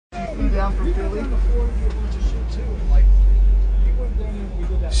flew down from Philly.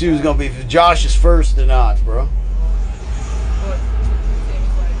 See who's gonna be if Josh is first or not, bro.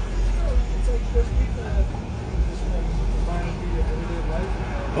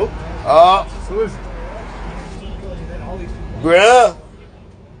 Oh, bruh.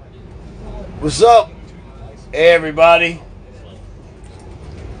 What's up, everybody?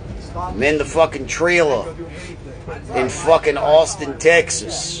 I'm in the fucking trailer in fucking Austin,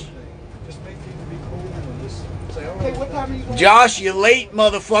 Texas. Josh, you late,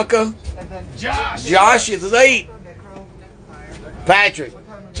 motherfucker. Josh is late. Patrick.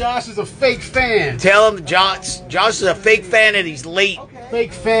 Josh is a fake fan. Tell him Josh is a fake fan and he's late.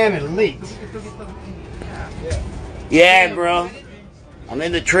 Fake fan and late. Yeah, bro. I'm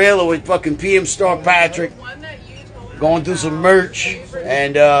in the trailer with fucking PM Star Patrick. Going through some merch.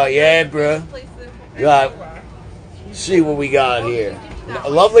 And, yeah, bro. See what we got here.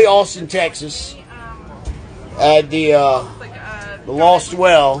 Lovely Austin, Texas. At the Lost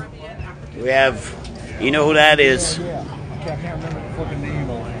Well. We have, you know who that is. I can't remember the fucking name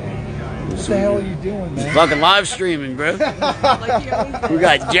of it. What the hell are you doing, man? Fucking live streaming, bro. We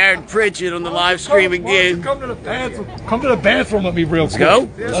got Jared Pritchett on the live stream again. Come to the bathroom. Come to the bathroom with me real quick.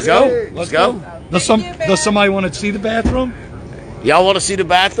 Let's go. Let's go. Does somebody want to see the bathroom? Y'all want to see the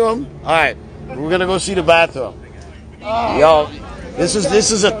bathroom? All right, we're gonna go see the bathroom. Y'all, this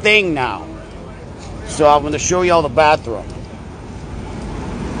is a thing now. So I'm gonna show y'all the bathroom.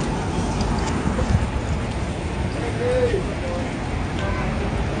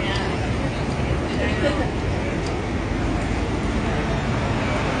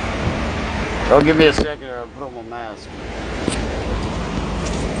 Don't give me a second or I'll put on my mask.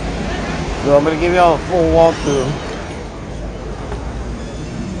 So I'm going to give y'all a full walkthrough.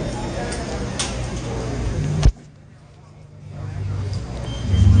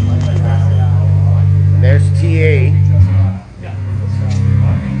 There's TA.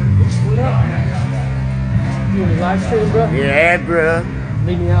 You in the live stream, bro? Yeah, bro.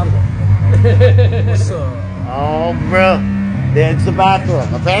 Leave me out of it. What's up? Oh, bro. It's the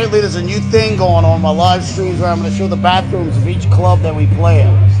bathroom. Apparently there's a new thing going on my live streams where I'm going to show the bathrooms of each club that we play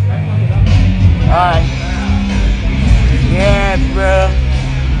at. Alright. Yeah, bro.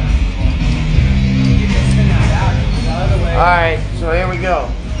 Alright, so here we go.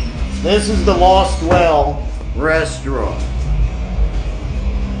 This is the Lost Well restaurant.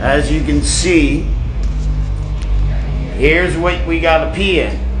 As you can see, here's what we got to pee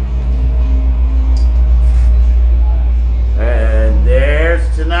in. And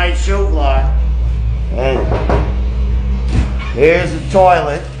there's tonight's show block. And here's the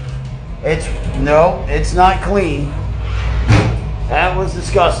toilet. It's not clean. That was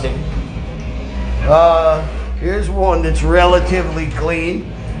disgusting. Here's one that's relatively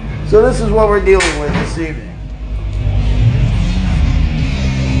clean. So this is what we're dealing with this evening.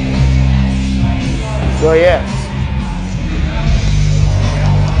 So yes.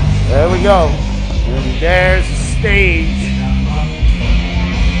 There we go. And there's the stage.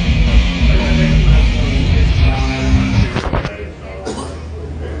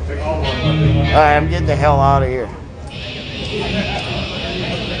 Alright, I'm getting the hell out of here.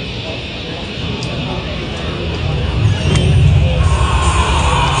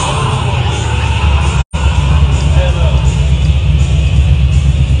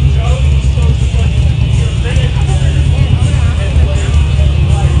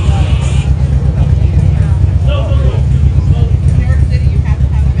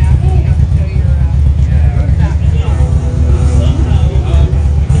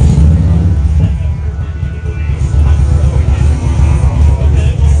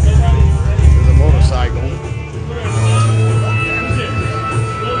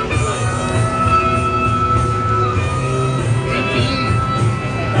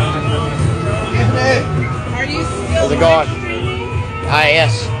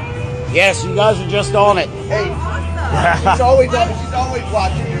 Yes, you guys are just on it. Hey, she's always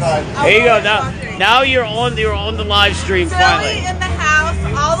watching you guys. There you go. Now you're on the live stream finally. Philly in the house,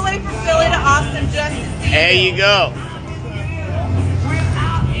 all the way from Philly to Austin just to see There you go.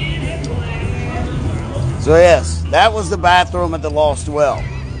 So yes, that was the bathroom at the Lost Well.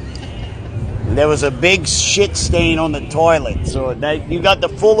 And there was a big shit stain on the toilet, so that you got the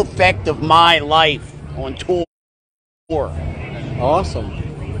full effect of my life on tour. Awesome.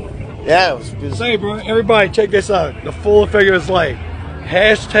 Yeah, it was. Say, bro, everybody, check this out. The full effect of his life.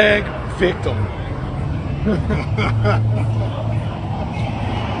 Hashtag victim.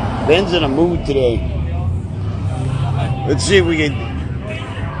 Ben's in a mood today. Let's see if we can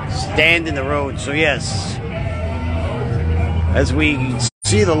stand in the road. So yes, as we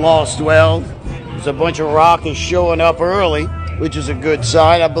see the Lost Well. There's a bunch of rockers showing up early, which is a good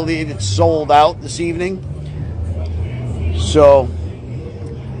sign. I believe it's sold out this evening. So,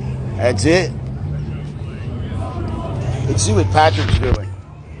 that's it. Let's see what Patrick's doing.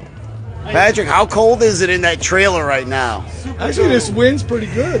 Patrick, how cold is it in that trailer right now? Actually, this wind's pretty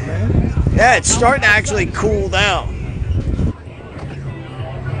good, man. Yeah, it's starting to actually cool down.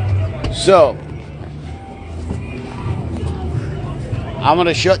 So, I'm going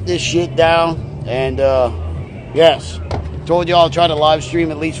to shut this shit down. And, yes, told you I'll try to live stream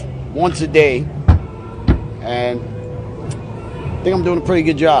at least once a day. And I think I'm doing a pretty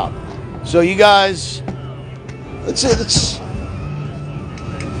good job. So, you guys, let's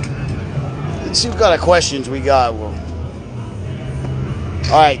see what kind of questions we got. Well,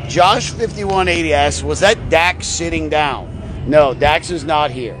 all right, Josh5180 asks, was that Dax sitting down? No, Dax is not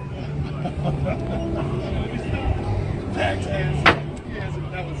here. Dax has,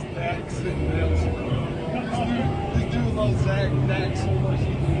 that was Dax sitting down. This dude loves Dax so much.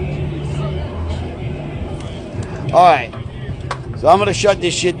 All right, so I'm gonna shut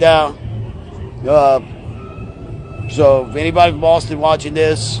this shit down. So if anybody from Boston watching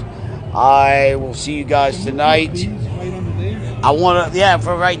this, I will see you guys tonight. I want to, yeah,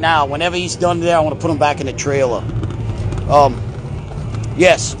 for right now. Whenever he's done there, I want to put him back in the trailer.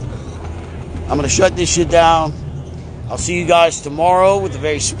 Yes, I'm going to shut this shit down. I'll see you guys tomorrow with a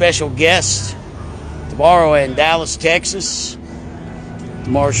very special guest. Tomorrow in Dallas, Texas.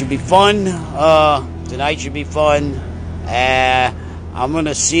 Tomorrow should be fun. Tonight should be fun. I'm going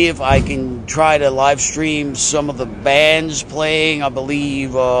to see if I can try to live stream some of the bands playing. I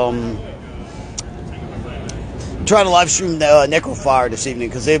believe, try to live stream the Necrofire this evening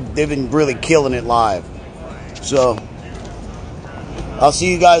because they've been really killing it live. So, I'll see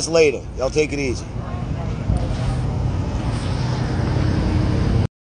you guys later. Y'all take it easy.